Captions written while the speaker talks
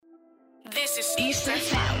East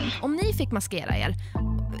FM. Om ni fick maskera er,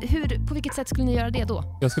 på vilket sätt skulle ni göra det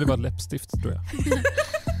då? Jag skulle vara läppstift, tror jag.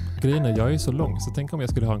 Grejen är, jag är så lång, så tänk om jag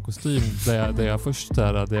skulle ha en kostym där jag först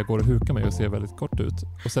där jag går och hukar mig och ser väldigt kort ut.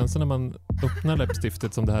 Och sen så när man öppnar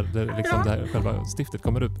läppstiftet som det här själva stiftet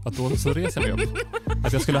kommer upp, att då så reser jag mig upp.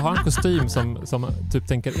 Att jag skulle ha en kostym som typ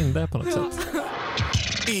tänker in det på något sätt.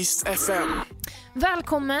 East FM.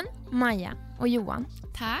 Välkommen Maja och Johan.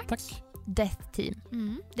 Tack. Death Team.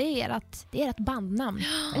 Det är ert bandnamn.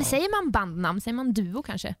 Eller säger man bandnamn? Säger man duo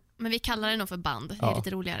kanske? Men vi kallar det nog för band. Det är lite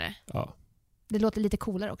roligare. Ja. Det låter lite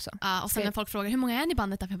coolare också. Ja, och sen när folk frågar hur många är ni i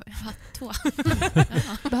bandet? Jag bara, 2.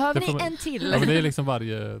 Behöver Det får ni en till? Ja, men det är liksom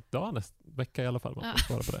varje dag, nästa vecka i alla fall. Man får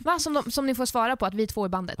svara på det. Va? Som ni får svara på, att vi är 2 i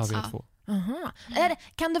bandet? Ja, vi är 2. Aha.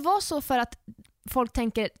 Kan det vara så för att folk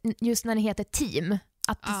tänker, just när ni heter team,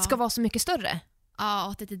 att det ska vara så mycket större? Ja,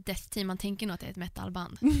 och att det är ett Death Team. Man tänker nog att det är ett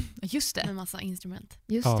metalband. Just det. Med massa instrument.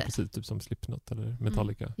 Just Ja, det. precis. Typ som Slipknot eller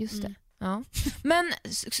Metallica. Just det. Ja. Men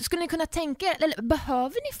skulle ni kunna tänka er, eller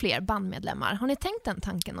behöver ni fler bandmedlemmar? Har ni tänkt den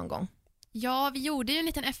tanken någon gång? Ja, vi gjorde ju en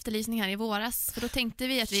liten efterlysning här i våras. För då tänkte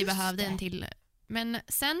vi att vi Just behövde det. en till. Men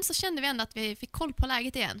sen så kände vi ändå att vi fick koll på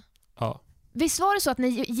läget igen. Ja. Visst var det så att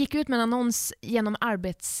ni gick ut med en annons genom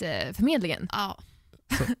Arbetsförmedlingen? Ja.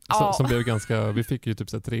 Som blev ganska... Vi fick ju typ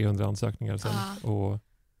så här 300 ansökningar sen. Ja. Och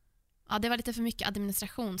Ja, det var lite för mycket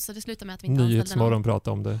administration. Så det slutade med att vi inte anställde Nyhetsmorgon någon.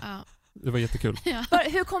 pratade om det. Ja. Det var jättekul.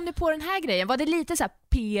 Hur kom ni på den här grejen? Var det lite så här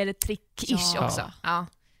PR-trick-ish Ja. också? Ja.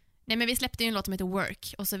 Nej, men vi släppte ju en låt som heter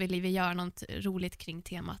Work. Och så ville vi göra något roligt kring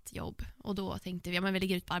temat jobb. Och då tänkte vi, vi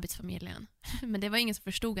lägger ut på Arbetsförmedlingen. Men det var ingen som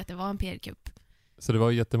förstod att det var en PR-kupp. Så det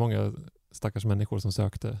var jättemånga stackars människor som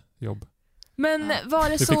sökte jobb. Men var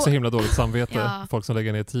det Vi så... fick så himla dåligt samvete. Ja. Folk som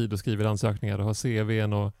lägger ner tid och skriver ansökningar och har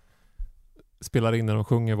CV:n och spelar in när de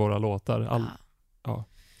sjunger våra låtar.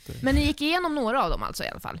 Men ni gick igenom några av dem alltså i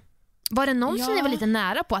alla fall? Var det någon som ni var lite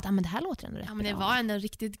nära på att men det här låter ändå rätt Ja, men det bra? var ändå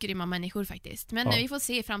riktigt grymma människor faktiskt. Men vi får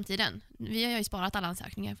se i framtiden. Vi har ju sparat alla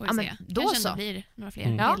ansökningar, får vi se. Då Kanske så. ändå blir några fler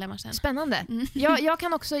Mm. medlemmar sen. Spännande. Jag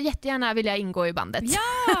kan också jättegärna vilja ingå i bandet.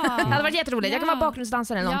 Ja! Det hade varit jätteroligt. Jag kan vara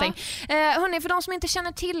bakgrundsdansare eller Ja. någonting. Hörrni, för de som inte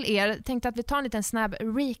känner till er, tänkte att vi tar en liten snabb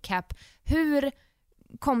recap. Hur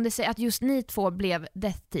kom det sig att just ni 2 blev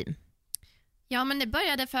Death Team? Ja, men det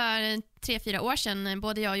började för 3-4 år sedan.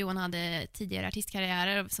 Både jag och Johan hade tidigare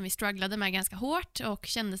artistkarriärer som vi strugglade med ganska hårt och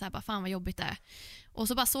kände så här, bara fan vad jobbigt det är. Och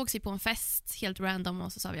så bara sågs vi på en fest helt random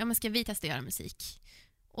och så sa vi, men ska vi testa att göra musik?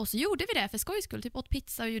 Och så gjorde vi det för skojs skull, typ åt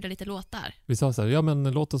pizza och gjorde lite låtar. Vi sa så här,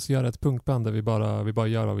 men låt oss göra ett punkband där vi bara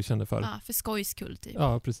gör vad vi känner för. Ja, för skojs skull typ.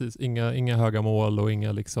 Ja, precis. Inga höga mål och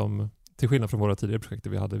inga liksom... Till skillnad från våra tidigare projekt,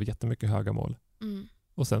 vi hade jättemycket höga mål. Mm.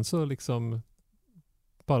 Och sen så liksom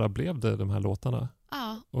bara blev det de här låtarna.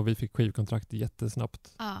 Ja, Och vi fick skivkontrakt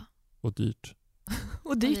jättesnabbt ja. och dyrt.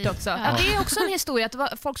 Och dyrt också. Ja. Ja, det är också en historia att det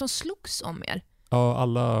var folk som slogs om er. Ja,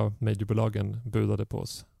 alla majorbolagen budade på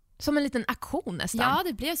oss. Som en liten aktion nästan. Ja,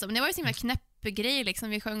 det blev så. Men det var ju så himla knäpp grej liksom.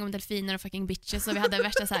 Vi sjöng om delfiner och fucking bitches och vi hade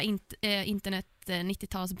värsta så här internet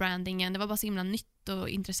 90-talsbrandingen. Det var bara så himla nytt och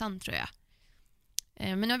intressant, tror jag.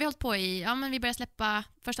 Men nu har vi hållit på vi började släppa,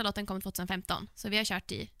 första låten kom 2015. Så vi har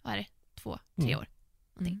kört i, 2-3 år.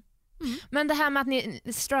 Mm. Men det här med att ni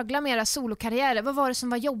strugglar med era solokarriärer, vad var det som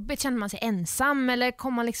var jobbigt? Kände man sig ensam eller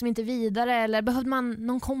kom man liksom inte vidare eller behövde man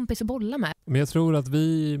någon kompis att bolla med? Men jag tror att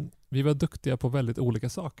vi var duktiga på väldigt olika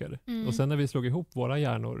saker. Mm. Och sen när vi slog ihop våra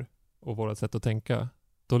hjärnor och våra sätt att tänka,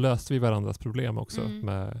 då löste vi varandras problem också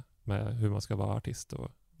med hur man ska vara artist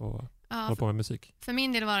och hålla på med musik. För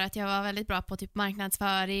min del var det att jag var väldigt bra på typ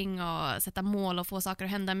marknadsföring och sätta mål och få saker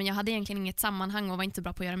att hända, men jag hade egentligen inget sammanhang och var inte så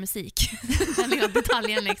bra på att göra musik. Den lilla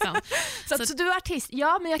detaljen liksom. Så du är artist,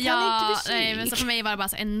 ja men jag kan inte musik. Nej, men så för mig var det bara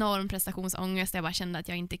så enorm prestationsångest. Jag bara kände att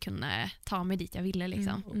jag inte kunde ta mig dit jag ville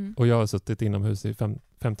liksom. Och jag har suttit inomhus i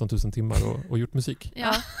 15 000 timmar och gjort musik.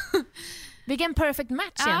 Ja. Vilken perfect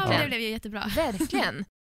match Ja, egentligen. det blev ju jättebra. Verkligen.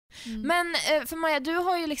 Men för Maja, du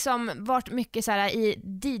har ju liksom varit mycket så här i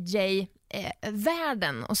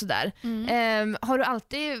DJ-världen och sådär. Har du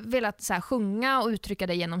alltid velat så här sjunga och uttrycka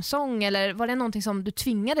dig genom sång eller var det någonting som du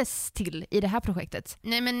tvingades till i det här projektet?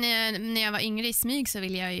 Nej, men när jag var yngre i smyg så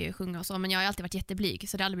ville jag ju sjunga och så, men jag har alltid varit jätteblyg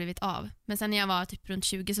så det har aldrig blivit av. Men sen när jag var typ runt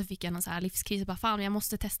 20 så fick jag någon så här livskris och bara fan, jag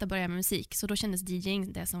måste testa börja med musik. Så då kändes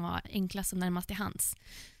DJing det som var enklast och närmast i hands.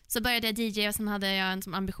 Så började jag DJ och sen hade jag en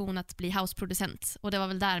ambition att bli houseproducent. Och det var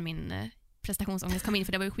väl där min prestationsångest kom in,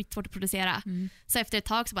 för det var ju skitsvårt att producera. Så efter ett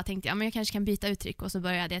tag så bara tänkte jag, men jag kanske kan byta uttryck, och så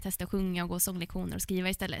började jag testa att sjunga och gå sånglektioner och skriva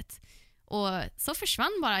istället. Och så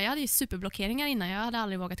försvann bara, jag hade ju superblockeringar innan, jag hade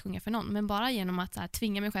aldrig vågat sjunga för någon, men bara genom att så här,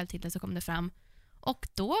 tvinga mig själv till det så kom det fram. Och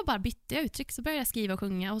då bara bytte jag uttryck, så började jag skriva och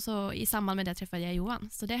sjunga och så i samband med det träffade jag Johan.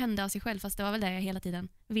 Så det hände av sig själv, fast det var väl det jag hela tiden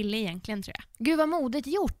ville egentligen, tror jag. Gud vad modigt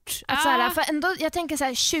gjort. Att Ja. så här, för ändå, jag tänker så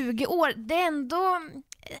här, 20 år, det är ändå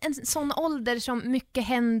en sån ålder som mycket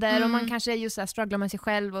händer och man kanske just så här strugglar med sig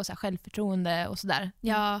själv och så här självförtroende och sådär.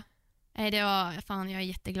 Ja, det var, fan, jag är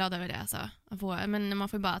jätteglad över det. Alltså. Men man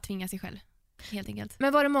får bara tvinga sig själv, helt enkelt.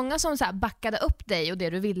 Men var det många som så här backade upp dig och det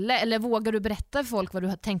du ville? Eller vågar du berätta för folk vad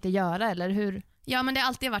du tänkte göra? Eller hur? Ja, men det har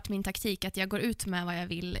alltid varit min taktik att jag går ut med vad jag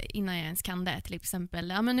vill innan jag ens kan det. Till exempel,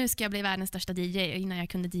 ja, men nu ska jag bli världens största DJ innan jag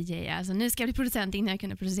kunde DJa. Alltså, nu ska jag bli producent innan jag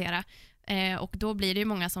kunde producera. Och då blir det ju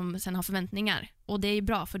många som sen har förväntningar. Och det är ju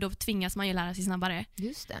bra, för då tvingas man ju lära sig snabbare.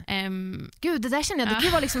 Just det. Gud, det där känner jag, det kan ju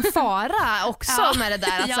vara liksom fara också med det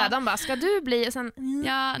där. Att Ja. så här, de bara, ska du bli? Och sen,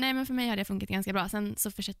 Ja, nej, men för mig har det funkat ganska bra. Sen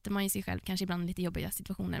så försätter man ju sig själv kanske ibland i lite jobbiga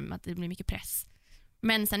situationer med att det blir mycket press.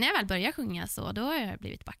 Men sen när jag väl börjar sjunga så då har jag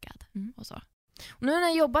blivit backad. Och så. Och nu när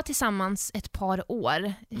ni jobbat tillsammans ett par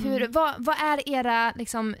år, vad är era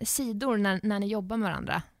liksom, sidor när ni jobbar med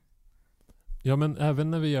varandra? Ja, men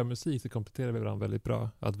även när vi gör musik så kompletterar vi varandra väldigt bra.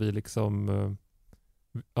 Att vi liksom,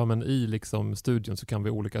 ja, men i liksom studion så kan vi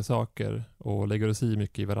olika saker och lägger oss i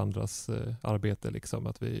mycket i varandras arbete. Liksom.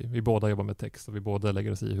 Att vi båda jobbar med text och vi båda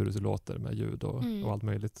lägger oss i hur det låter med ljud och allt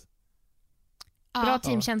möjligt. Bra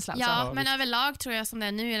teamkänsla alltså. Ja, Ja, men visst. överlag tror jag som det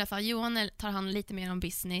är nu i alla fall. Johan tar hand lite mer om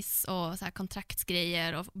business och så här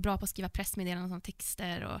kontraktsgrejer och bra på att skriva pressmeddelanden och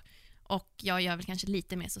texter och jag gör väl kanske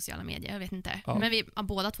lite mer sociala medier, jag vet inte. Ja. Men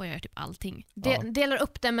båda två gör typ allting. Delar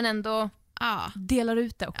upp det men ändå delar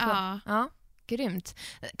ut det också. Ja, grymt.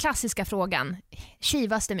 Klassiska frågan,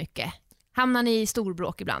 kivas det mycket? Hamnar ni i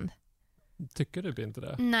storbråk ibland? Tycker du inte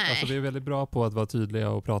det? Nej. Alltså, vi är väldigt bra på att vara tydliga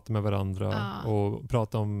och prata med varandra och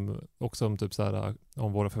prata också om typ så här,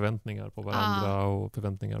 om våra förväntningar på varandra och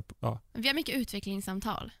förväntningar på, Vi har mycket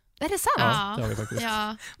utvecklingssamtal. Är det sant? Ja, det har vi faktiskt.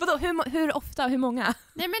 Ja. Vadå, hur ofta, hur många?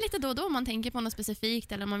 Nej, men lite då och då man tänker på något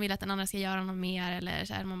specifikt eller om man vill att den andra ska göra något mer eller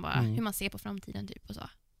så här, man bara, hur man ser på framtiden typ och så.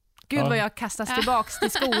 Gud vad jag kastas tillbaks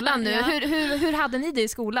till skolan nu. Ja. Hur hade ni det i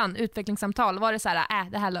skolan? Utvecklingssamtal? Var det så här,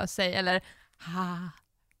 det här löser sig? Eller,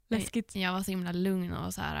 läskigt. Jag var så himla lugn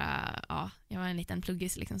och så här, jag var en liten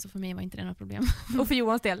pluggis liksom, så för mig var inte det något problem. Och för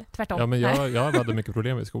Johans del, tvärtom. Ja, men jag hade mycket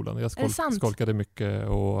problem i skolan. Jag Är det sant? skolkade mycket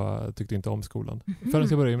och tyckte inte om skolan. Förrän jag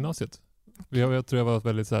började gymnasiet. Jag tror jag var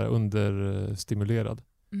väldigt så här understimulerad.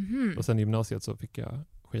 Och sen i gymnasiet så fick jag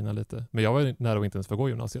skina lite. Men jag var nära att inte ens få gå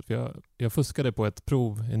gymnasiet. För jag fuskade på ett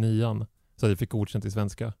prov i 9:an så att jag fick godkänt i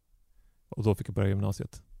svenska. Och då fick jag börja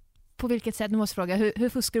gymnasiet. På vilket sätt? Nu måste jag fråga, hur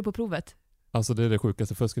fuskar du på provet? Alltså det är det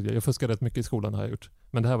sjukaste fusket. Jag fuskade rätt mycket i skolan har jag gjort.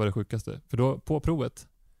 Men det här var det sjukaste. För då på provet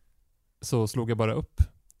så slog jag bara upp,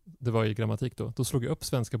 det var i grammatik då slog jag upp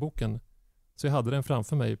svenska boken. Så jag hade den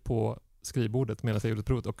framför mig på skrivbordet medan jag gjorde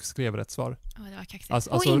provet och skrev rätt svar. Det var kaxigt.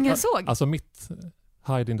 Och ingen såg? Alltså mitt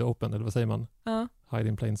hide in the open, eller vad säger man? Ja. Hide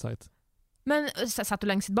in plain sight. Men satt du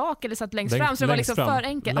längst bak eller satt du längst fram? Så det var liksom för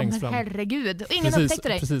enkelt. Längst Men fram. herregud. Och ingen upptäckte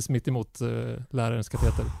dig? Precis mitt emot lärarens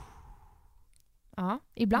kateter. Ja,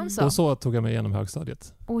 ibland så. Och så tog jag mig igenom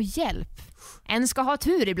högstadiet. Och hjälp. En ska ha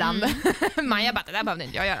tur ibland. Maja bara, det där behövde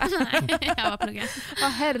inte jag göra. Jag var pluggad.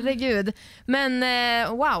 Herregud. Men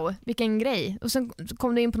wow, vilken grej. Och sen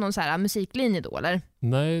kom du in på någon så här musiklinje då, eller?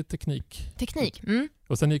 Nej, teknik. Teknik.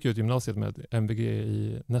 Och sen gick jag ut gymnasiet med MVG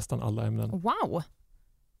i nästan alla ämnen. Wow.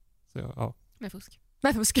 Så ja. Med fusk.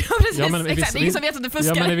 Men fuskar, precis. Ja, men Exakt, det är ingen som vet att du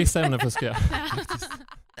fuskar. Ja, men i vissa ämnen fuskar jag.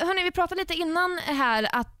 Hörrni, vi pratade lite innan här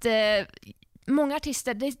att många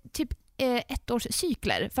artister, det är typ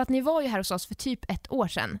ettårscykler. För att ni var ju här hos oss för typ 1 år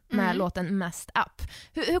sedan med låten Messed Up.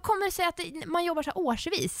 Hur kommer det sig att man jobbar så här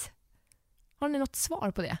årsvis? Har ni något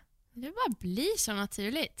svar på det? Det bara blir så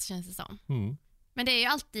naturligt, känns det som. Mm. Men det är ju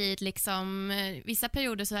alltid liksom, vissa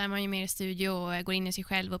perioder så är man ju mer i studio och går in i sig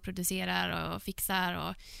själv och producerar och fixar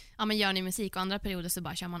och men gör ny musik, och andra perioder så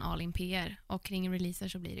bara kör man all in PR, och kring releaser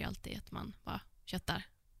så blir det ju alltid att man bara köttar.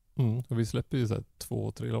 Och vi släpper ju så här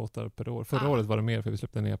 2-3 låtar per år. Förra året var det mer för vi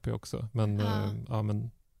släppte en EP också. Men,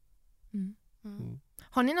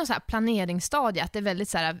 Har ni någon så här planeringsstadie att det är väldigt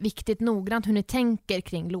så här viktigt, noggrant hur ni tänker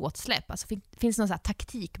kring låtsläpp? Alltså, finns det någon så här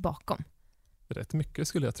taktik bakom? rätt mycket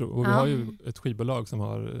skulle jag tro. Och vi har ju ett skivbolag som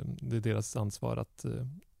har, det är deras ansvar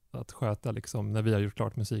att sköta liksom, när vi har gjort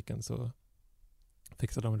klart musiken så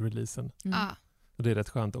fixar de releasen. Ja. Och det är rätt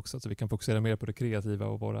skönt också, så vi kan fokusera mer på det kreativa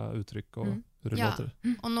och våra uttryck och hur det låter.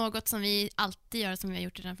 Och något som vi alltid gör, som vi har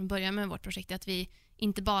gjort redan från början med vårt projekt, är att vi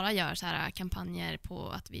inte bara gör så här kampanjer på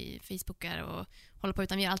att vi facebookar och håller på,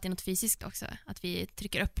 utan vi gör alltid något fysiskt också. Att vi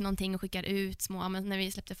trycker upp någonting och skickar ut små, men när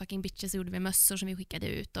vi släppte Fucking Bitches så gjorde vi mössor som vi skickade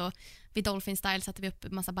ut, och vid Dolphin Style satte vi upp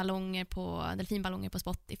en massa delfinballonger på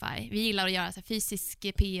Spotify. Vi gillar att göra så här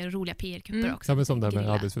fysisk PR och roliga PR-kupper också. Ja, men som det här med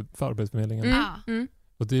Arbetsförmedlingen.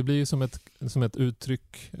 Och det blir ju som ett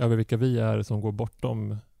uttryck över vilka vi är som går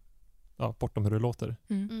bortom hur det låter.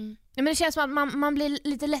 Ja, men det känns som att man blir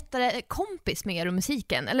lite lättare kompis med er och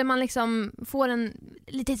musiken. Eller man liksom får en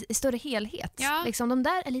lite större helhet. Ja. Liksom, de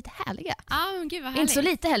där är lite härliga. Ja, men gud vad härligt. Inte så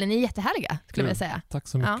lite heller, ni är jättehärliga skulle jag vilja säga. Tack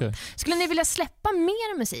så mycket. Ja. Skulle ni vilja släppa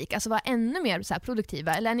mer musik? Alltså vara ännu mer så här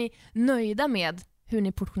produktiva? Eller är ni nöjda med hur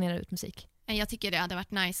ni portionerar ut musik? Jag tycker det hade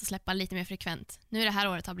varit nice att släppa lite mer frekvent. Nu det här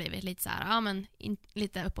året har blivit lite så här,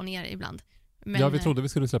 lite upp och ner ibland. Men, vi trodde vi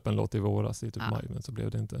skulle släppa en låt i våras i typ maj, men så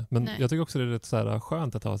blev det inte. Men jag tycker också det är rätt så här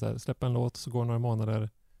skönt att ha så här, släppa en låt, så går några månader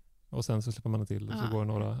och sen så släpper man en till och så går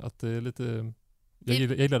några. Att det är lite... Jag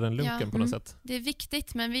gillar den lunken på något sätt. Det är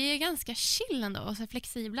viktigt, men vi är ganska chill ändå och så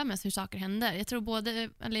flexibla med hur saker händer. Jag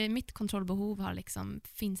tror mitt kontrollbehov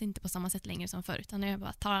finns inte på samma sätt längre som förr, utan jag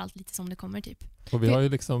bara tar allt lite som det kommer typ. Och vi har ju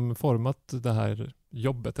liksom format det här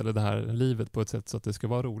jobbet eller det här livet på ett sätt så att det ska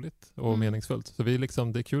vara roligt och meningsfullt. Så vi det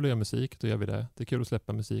är kul att göra musik, då gör vi det. Det är kul att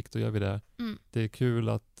släppa musik, då gör vi det. Det är kul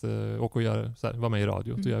att åka och vara med i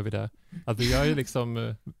radio, då gör vi det. Att vi gör ju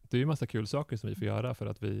det är ju massa kul saker som vi får göra för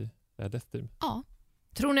att vi är Death Team. Ja.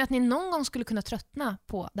 Tror ni att ni någon gång skulle kunna tröttna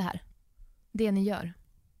på det här? Det ni gör?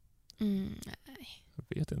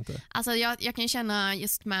 Jag vet inte. Alltså jag kan ju känna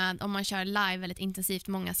just med om man kör live väldigt intensivt,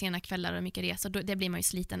 många sena kvällar och mycket resor, det blir man ju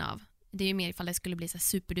sliten av. Det är ju mer ifall det skulle bli så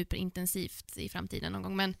superduper intensivt i framtiden någon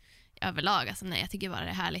gång, men överlag, alltså nej, jag tycker bara det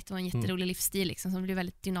är härligt och en jätterolig livsstil som blir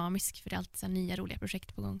väldigt dynamisk, för det är alltid så nya roliga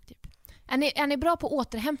projekt på gång typ. Är ni bra på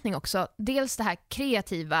återhämtning också? Dels det här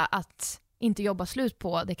kreativa, att inte jobba slut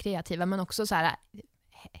på det kreativa, men också så här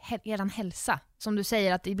eran hälsa. Som du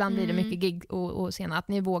säger, att ibland blir det mycket gig och sena, att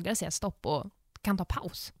ni vågar säga stopp och kan ta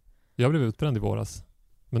paus. Jag blev utbränd i våras,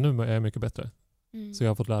 men nu är jag mycket bättre. Så jag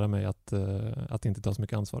har fått lära mig att inte ta så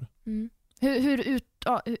mycket ansvar. Hur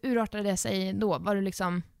urartade det sig då? Var du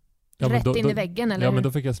liksom rätt in i väggen? Eller? Ja, men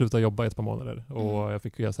då fick jag sluta jobba i ett par månader. Och jag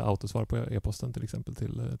fick göra så autosvar på e-posten till exempel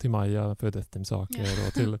till Maja för Death Team-saker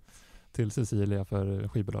och till Cecilia för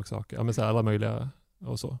skivbolagssaker. Ja, men så alla möjliga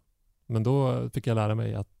och så. Men då fick jag lära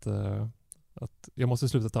mig att jag måste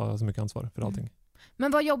sluta ta så mycket ansvar för allting.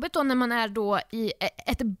 Men vad jobbigt då när man är då i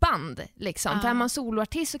ett band liksom. För är man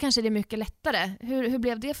soloartist så kanske det är mycket lättare. Hur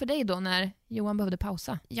blev det för dig då när Johan behövde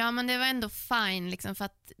pausa? Ja, men det var ändå fine liksom, för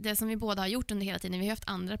att det som vi båda har gjort under hela tiden, vi har haft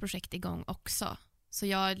andra projekt igång också. Så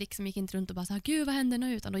jag liksom gick inte runt och bara så här, gud vad händer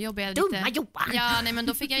nu? Utan då jobbade jag Dumma lite. Johan! Ja, nej, men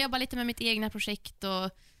då fick jag jobba lite med mitt egna projekt och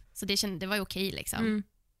så det var ju okej liksom.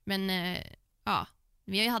 Men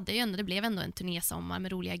det blev ändå en turnésommar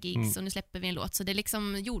med roliga gigs och nu släpper vi en låt, så det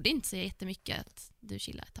liksom gjorde inte så jättemycket att du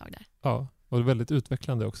chillade ett tag där. Ja, och det är väldigt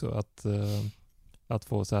utvecklande också att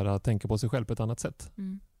få så här, tänka på sig själv på ett annat sätt.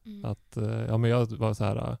 Att men jag var så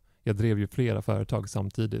här, jag drev ju flera företag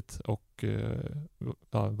samtidigt och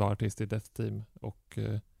var artist i Death Team och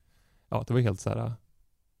det var helt så här,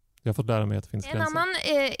 jag har fått lära mig att det finns gränser. En annan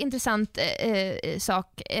intressant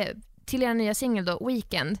sak till er nya singel då,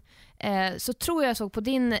 Weekend, så tror jag såg på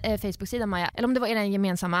din Facebook-sida, Maja, eller om det var er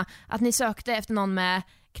gemensamma, att ni sökte efter någon med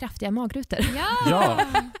kraftiga magrutor. Ja.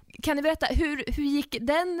 Kan ni berätta, hur gick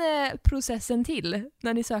den processen till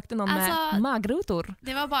när ni sökte någon med magrutor?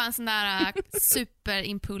 Det var bara en sån där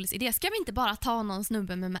superimpuls-idé. Ska vi inte bara ta någon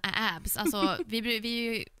snubbe med abs? Alltså,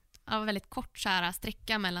 vi var väldigt kort så här,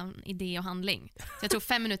 sträcka mellan idé och handling. Så jag tror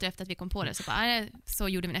 5 minuter efter att vi kom på det så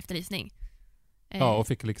gjorde vi en efterlysning. Ja, och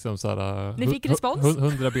fick liksom så här, ni fick respons?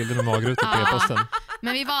 100 bilder med magrutor på e-posten.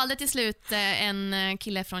 Men vi valde till slut en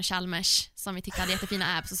kille från Chalmers som vi tyckte hade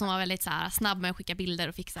jättefina apps och som var väldigt så här, snabb med att skicka bilder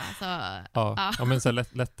och fixa. Så, ja, men så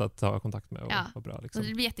lätt att ta kontakt med och bra. Liksom. Så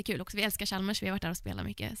det blir jättekul också. Vi älskar Chalmers, vi har varit där och spelat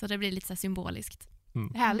mycket. Så det blir lite så här symboliskt.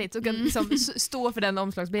 Härligt, och kan liksom stå för den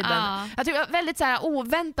omslagsbilden. Jag tror det var väldigt så här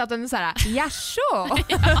oväntat och så här, jaså?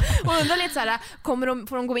 Och undrar lite så här,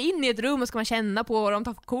 får de gå in i ett rum och ska man känna på och de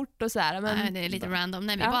tar kort och så här. Men det är lite random.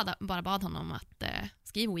 Nej, vi bara bad honom att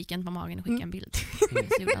skriv Weekend på magen och skicka en bild. Mm.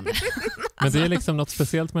 Så gjorde han det. Men det är liksom något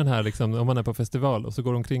speciellt med den här, liksom, om man är på festival och så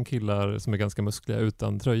går omkring killar som är ganska muskliga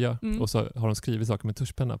utan tröja och så har de skrivit saker med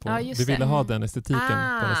tuschpenna på. Ja, just Vi ville det. ha den estetiken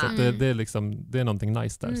på något sätt. Mm. Det är liksom, det är någonting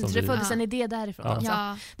nice där. Som Så det vi, föddes en idé därifrån. Ja. Alltså.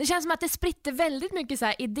 Ja, Det känns som att det spritter väldigt mycket så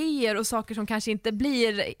här idéer och saker som kanske inte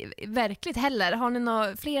blir verkligt heller. Har ni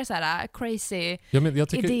några fler så här crazy... ja, men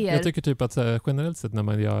jag idéer? tycker typ att så här, generellt sett när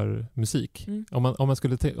man gör musik,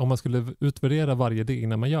 om man skulle utvärdera varje idé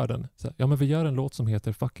innan man gör den. Så här, ja, men vi gör en låt som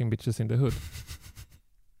heter Fucking Bitches in the Hood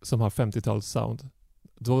som har 50-tals sound.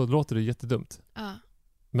 Då låter det jättedumt. ja.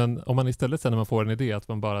 Men om man istället sen när man får en idé att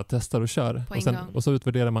man bara testar och kör På en gång. och så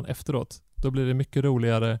utvärderar man efteråt, då blir det mycket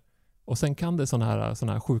roligare och sen kan det såna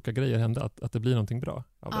här sjuka grejer hända att det blir någonting bra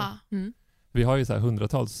av det. Ja. Mm. Vi har ju så här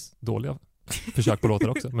hundratals dåliga försök på låtar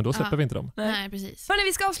också, men då släpper Ja. vi inte dem. Nej, precis. Hörrni,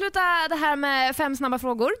 vi ska avsluta det här med 5 snabba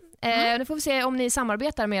frågor. Nu får vi se om ni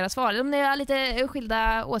samarbetar med era svar, om ni har lite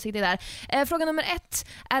skilda åsikter där. Fråga nummer 1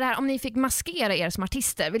 är det här om ni fick maskera er som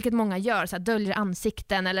artister, vilket många gör, så här, döljer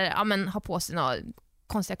ansikten eller ha på sig några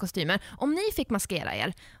konstiga kostymer. Om ni fick maskera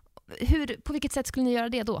er, på vilket sätt skulle ni göra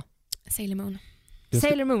det då? Sailor Moon.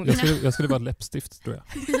 Sailor Moon. Jag skulle vara läppstift, tror jag.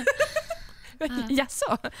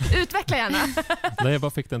 Jaså? Utveckla gärna. Nej, jag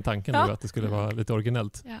bara fick den tanken nu att det skulle vara lite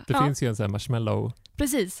originellt. Ja. Det Ja. finns ju en sån här marshmallow,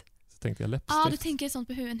 Precis. så tänkte jag Ja, läppstift. du tänker sånt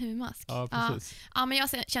på en huvudmask. Ja, precis. Ja, men jag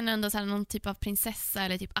känner ändå så här någon typ av prinsessa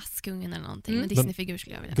eller typ Askungen eller någonting. Mm. En Disney-figur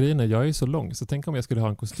skulle jag vilja. Grejen är, jag är ju så lång, så tänk om jag skulle ha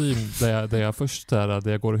en kostym där jag först där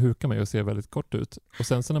jag går och hukar mig och ser väldigt kort ut. Och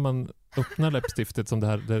sen så när man öppnar läppstiftet som det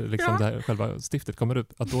här själva stiftet kommer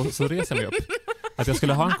upp, att då så reser jag mig upp. Att jag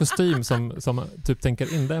skulle ha en kostym som typ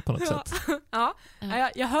tänker in det på något sätt. Ja,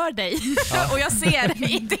 jag hör dig Ja. och jag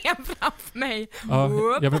ser idén framför mig. Ja,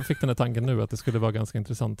 Whoop. jag fick den här tanken nu att det skulle vara ganska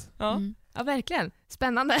intressant. Ja. Mm. Ja, verkligen.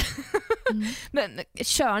 Spännande. Mm. Men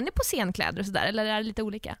kör ni på scenkläder och sådär, eller är det lite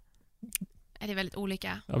olika? Är det väldigt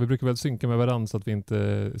olika? Ja, vi brukar väl synka med varandra så att det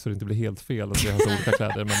inte blir helt fel att vi har så olika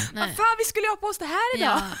kläder. Men Nej. Fan, vi skulle ju ha på oss det här idag.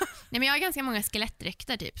 Ja. Nej, men jag har ganska många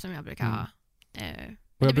skelettdräkter typ som jag brukar ha.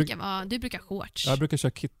 Och jag Du brukar shorts. jag brukar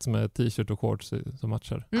köra kit med t-shirt och shorts som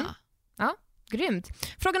matchar. Mm. Ja. Grymt.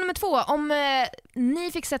 Fråga nummer 2. Om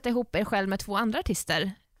ni fick sätta ihop er själv med 2 andra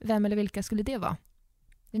artister, vem eller vilka skulle det vara?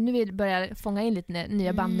 Nu vill vi börja fånga in lite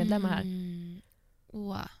nya bandmedlemmar här.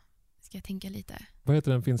 Ska jag tänka lite. Vad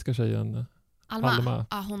heter den finska tjejen? Alma.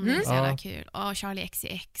 Ja, hon Mm. är så jävla Ja. kul. Och Charlie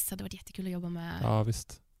XCX hade varit jättekul att jobba med. Ja,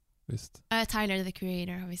 visst. Tyler the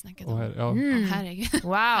Creator har vi snackat Och om. här, ja. Mm. Herregud.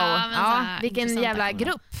 Wow, men så här vilken intressanta jävla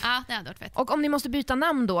kombinationer. grupp. Ja, det hade varit fett. Och om ni måste byta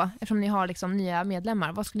namn då, eftersom ni har liksom nya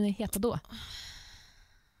medlemmar, vad skulle ni heta då?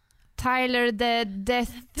 Tyler the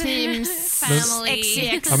Death Teams Family.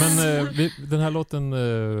 XCX. Ja, men den här låten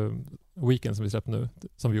Weekend som vi släpper nu,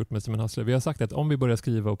 som vi gjort med Simon Hassler, vi har sagt att om vi börjar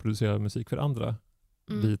skriva och producera musik för andra,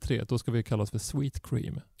 vi 3, då ska vi kalla oss för Sweet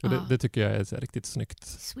Cream. Och det tycker jag är så här riktigt snyggt.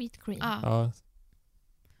 Sweet Cream. Ja. Ja,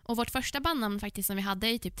 Och vårt första bandnamn faktiskt som vi hade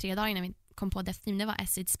i typ 3 dagar innan vi kom på Death Team, det var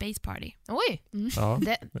Acid Space Party. Oj, ja.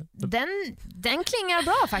 den klingar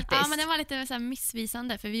bra faktiskt. Ja, men den var lite så här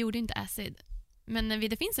missvisande för vi gjorde inte Acid. Men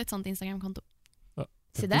det finns ett sånt Instagramkonto.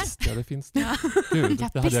 Se där. Visst, ja, det finns det. Ja. Gud,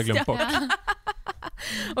 det hade jag glömt bort. Ja.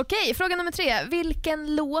 Okej, fråga nummer 3.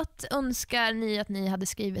 Vilken låt önskar ni att ni hade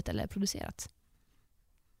skrivit eller producerat?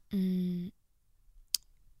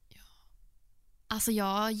 Ja. Alltså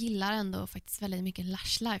jag gillar ändå faktiskt väldigt mycket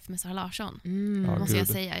Lush Life med Sara Larsson. Ja, Måste jag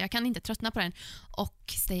gud. säga. Jag kan inte tröttna på den. Och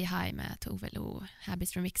Stay High med Tove Lo,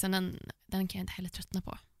 Habits remixen, den kan jag inte heller tröttna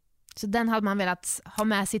på. Så den hade man velat ha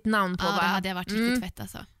med sitt namn på, Ja, va? det hade jag varit riktigt fett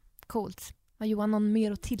alltså. Coolt. Har Johan någon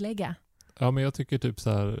mer att tillägga? Ja, men jag tycker typ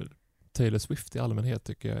så här Taylor Swift i allmänhet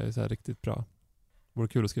tycker jag är så här riktigt bra. Vore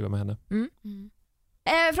kul att skriva med henne.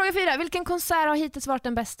 Fråga 4. Vilken konsert har hittills varit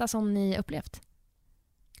den bästa som ni upplevt?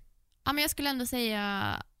 Ja, men jag skulle ändå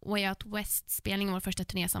säga Way Out West-spelningen, vår första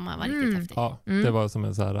turné som var riktigt häftig. Ja, det var som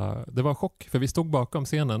en så här, det var chock för vi stod bakom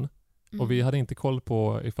scenen och vi hade inte koll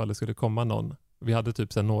på ifall det skulle komma någon. Vi hade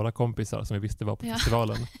typ så här några kompisar som vi visste var på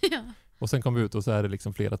festivalen. Ja. Och sen kom vi ut och så är det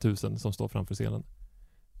liksom flera tusen som står framför scenen.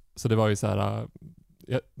 Så det var ju så här,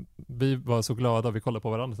 vi var så glada, vi kollade på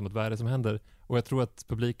varandra som att vad är det som händer? Och jag tror att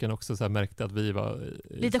publiken också så här märkte att vi var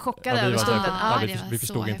Lite chockade vi över var stunden. säkert- Ja, vi det var förstod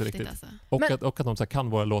så inte häftigt, riktigt. alltså. Och att de så här kan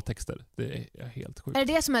våra låttexter. Det är helt sjukt. Är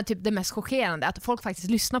det det som är typ det mest chockerande? Att folk faktiskt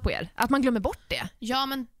lyssnar på er? Att man glömmer bort det? Ja,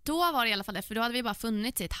 men då var det i alla fall det, för då hade vi bara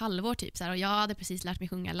funnits i ett halvår typ så här, och jag hade precis lärt mig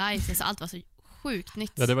sjunga live så allt var så sjukt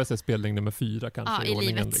nytt. Ja, det var så här spelning nummer 4 kanske i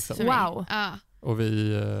ordningen. livet. Liksom. för mig. Wow. Ja. Och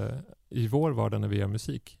vi, i vår vardag när vi gör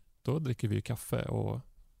musik, då dricker vi ju kaffe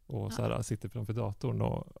och så här, sitter framför datorn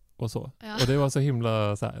och så. Ja. Och det var så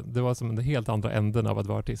himla, så här, det var som den helt andra änden av att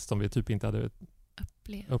vara artist som vi typ inte hade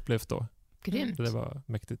upplevt då. Grymt. Det var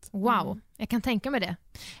mäktigt. Wow, jag kan tänka mig det.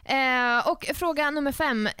 Och fråga nummer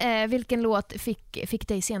 5. Vilken låt fick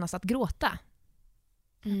dig senast att gråta?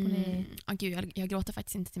 Gud, jag gråter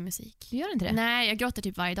faktiskt inte till musik. Du gör inte det? Nej, jag gråter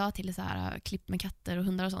typ varje dag till så här klipp med katter och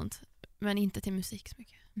hundar och sånt. Men inte till musik så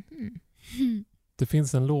mycket. Det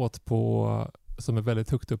finns en låt som är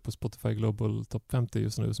väldigt högt upp på Spotify Global Top 50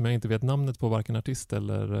 just nu som jag inte vet namnet på, varken artist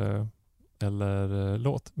eller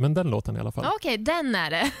låt. Men den låten i alla fall. Okej, den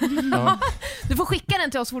är det. Ja. Du får skicka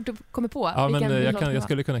den till oss så fort du kommer på. Ja, men vilken jag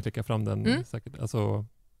skulle kunna klicka fram den säkert. Alltså,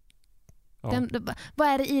 ja. Vad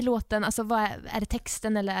är det i låten? Alltså, är det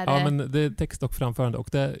texten eller är det... Ja, men det är text och framförande. Och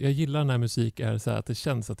jag gillar när musik är så här att det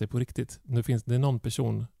känns att det är på riktigt. Nu finns det någon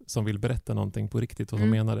person som vill berätta någonting på riktigt och som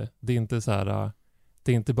menar det. Det är inte så här...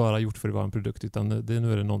 Det är inte bara gjort för att vara en produkt, utan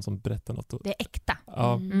nu är det någon som berättar något. Det är äkta.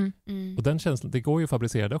 Ja. Och den känslan, det går ju att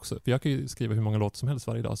fabricera det också. För jag kan ju skriva hur många låtar som helst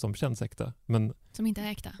varje dag som känns äkta. Men, som inte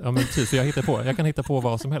är äkta. Ja, men precis. Jag kan hitta på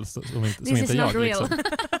vad som helst som inte jag. Liksom.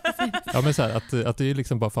 Ja, men så här, att det är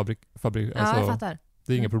liksom bara Ja, alltså, jag fattar.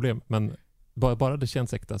 det är inga problem. Men bara det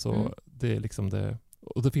känns äkta så det är liksom det.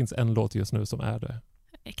 Och det finns en låt just nu som är det.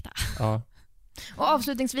 Äkta. Ja. Och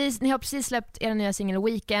avslutningsvis, ni har precis släppt er nya singel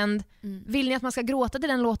Weekend. Vill ni att man ska gråta till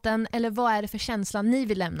den låten, eller vad är det för känsla ni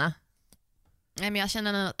vill lämna? Nej, men jag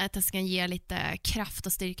känner att det ska ge lite kraft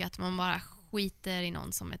och styrka, att man bara skiter i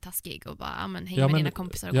någon som är taskig och bara häng med dina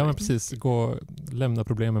kompisar. Och men precis. Lämna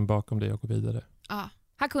problemen bakom dig och gå vidare. Ja.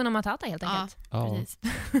 Hakuna Matata helt enkelt. Ja. Precis.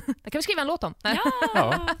 Det kan vi skriva en låt om.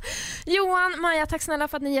 Ja. Johan, Maja, tack snälla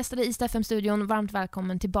för att ni gästade i FM-studion. Varmt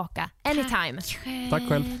välkommen tillbaka. Anytime. Tack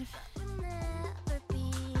själv.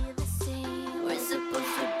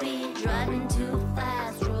 Driving too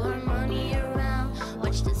fast, throwing money around.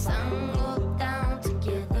 Watch the sun go down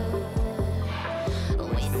together.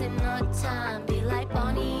 Wasting our time, be like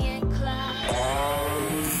Bonnie and Clyde.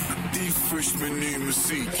 Die frisch med ny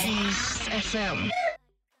musik. FM.